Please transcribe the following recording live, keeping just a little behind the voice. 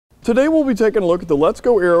Today we'll be taking a look at the Let's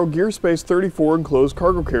Go Aero GearSpace 34 enclosed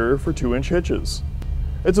cargo carrier for 2-inch hitches.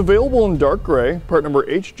 It's available in dark gray, part number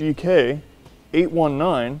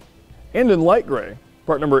HGK819, and in light gray,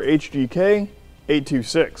 part number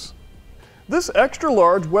HGK826. This extra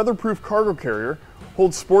large weatherproof cargo carrier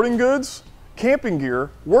holds sporting goods, camping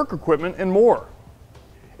gear, work equipment, and more.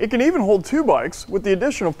 It can even hold 2 bikes with the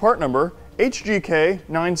addition of part number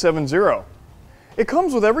HGK970. It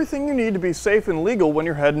comes with everything you need to be safe and legal when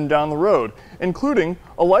you're heading down the road, including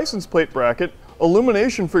a license plate bracket,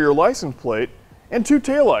 illumination for your license plate, and 2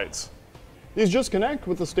 taillights. These just connect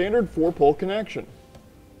with the standard 4-pole connection.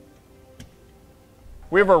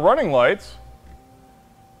 We have our running lights,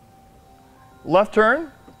 left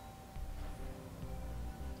turn,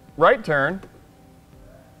 right turn,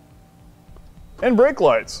 and brake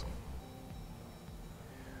lights.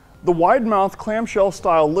 The wide mouth clamshell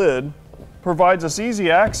style lid provides us easy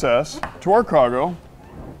access to our cargo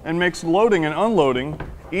and makes loading and unloading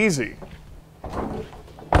easy.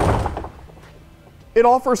 It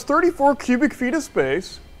offers 34 cubic feet of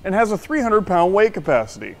space and has a 300-pound weight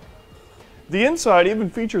capacity. The inside even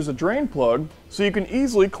features a drain plug so you can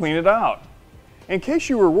easily clean it out. In case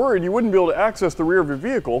you were worried you wouldn't be able to access the rear of your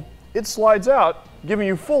vehicle, it slides out, giving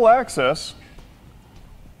you full access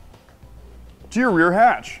to your rear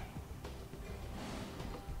hatch.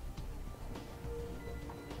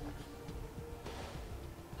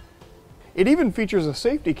 It even features a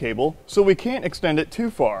safety cable so we can't extend it too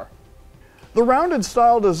far. The rounded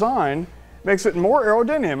style design makes it more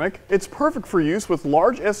aerodynamic. It's perfect for use with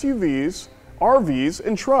large SUVs, RVs,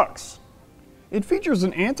 and trucks. It features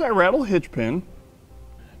an anti-rattle hitch pin,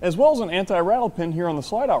 as well as an anti-rattle pin here on the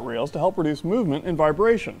slide-out rails to help reduce movement and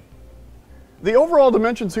vibration. The overall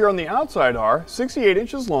dimensions here on the outside are 68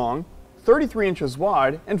 inches long, 33 inches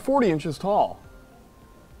wide, and 40 inches tall.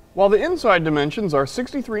 While the inside dimensions are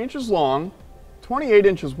 63 inches long, 28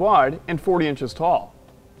 inches wide, and 40 inches tall.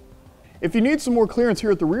 If you need some more clearance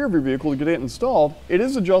here at the rear of your vehicle to get it installed, it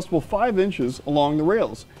is adjustable 5 inches along the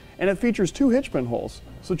rails, and it features 2 hitchman holes,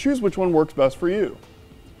 so choose which one works best for you.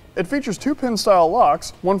 It features 2 pin style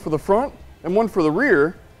locks, one for the front and one for the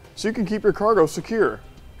rear, so you can keep your cargo secure.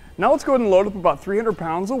 Now let's go ahead and load up about 300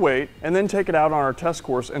 pounds of weight and then take it out on our test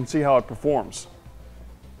course and see how it performs.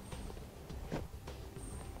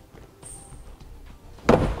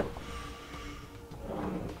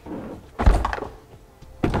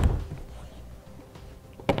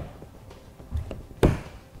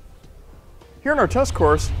 Here in our test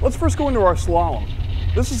course, let's first go into our slalom.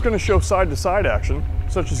 This is going to show side-to-side action,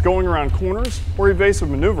 such as going around corners or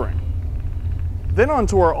evasive maneuvering. Then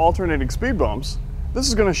onto our alternating speed bumps. This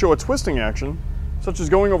is going to show a twisting action, such as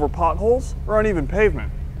going over potholes or uneven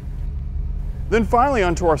pavement. Then finally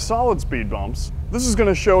onto our solid speed bumps. This is going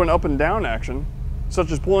to show an up and down action,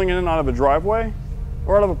 such as pulling in and out of a driveway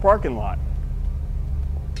or out of a parking lot.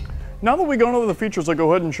 Now that we've gone over the features, I'll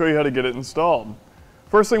go ahead and show you how to get it installed.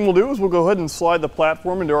 First thing we'll do is we'll go ahead and slide the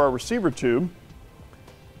platform into our receiver tube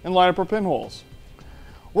and line up our pinholes.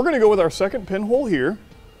 We're going to go with our second pinhole here.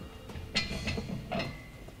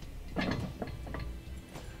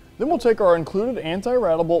 Then we'll take our included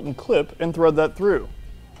anti-rattle bolt and clip and thread that through.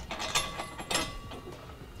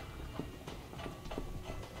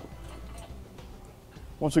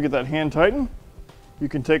 Once we get that hand tightened, you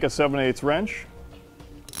can take a 7/8 wrench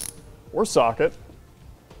or socket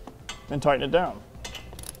and tighten it down.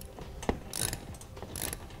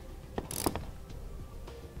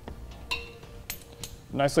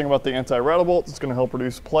 The nice thing about the anti-rattle bolt, it's going to help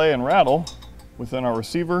reduce play and rattle within our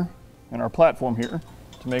receiver and our platform here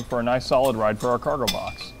to make for a nice solid ride for our cargo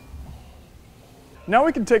box. Now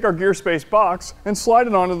we can take our GearSpace box and slide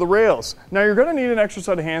it onto the rails. Now you're going to need an extra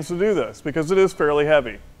set of hands to do this because it is fairly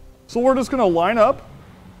heavy. So we're just going to line up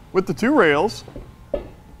with the 2 rails.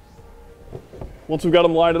 Once we've got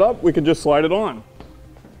them lined up, we can just slide it on.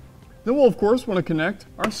 Then we'll of course want to connect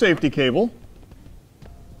our safety cable.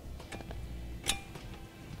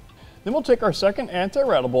 Then we'll take our second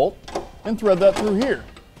anti-rattle bolt and thread that through here.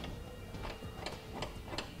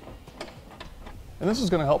 And this is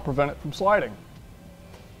going to help prevent it from sliding.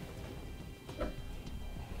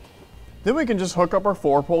 Then we can just hook up our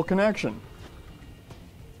 4-pole connection.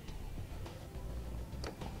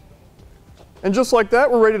 And just like that,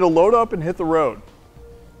 we're ready to load up and hit the road.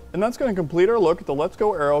 And that's going to complete our look at the Let's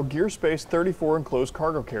Go Aero GearSpace 34 enclosed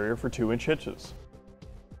cargo carrier for 2-inch hitches.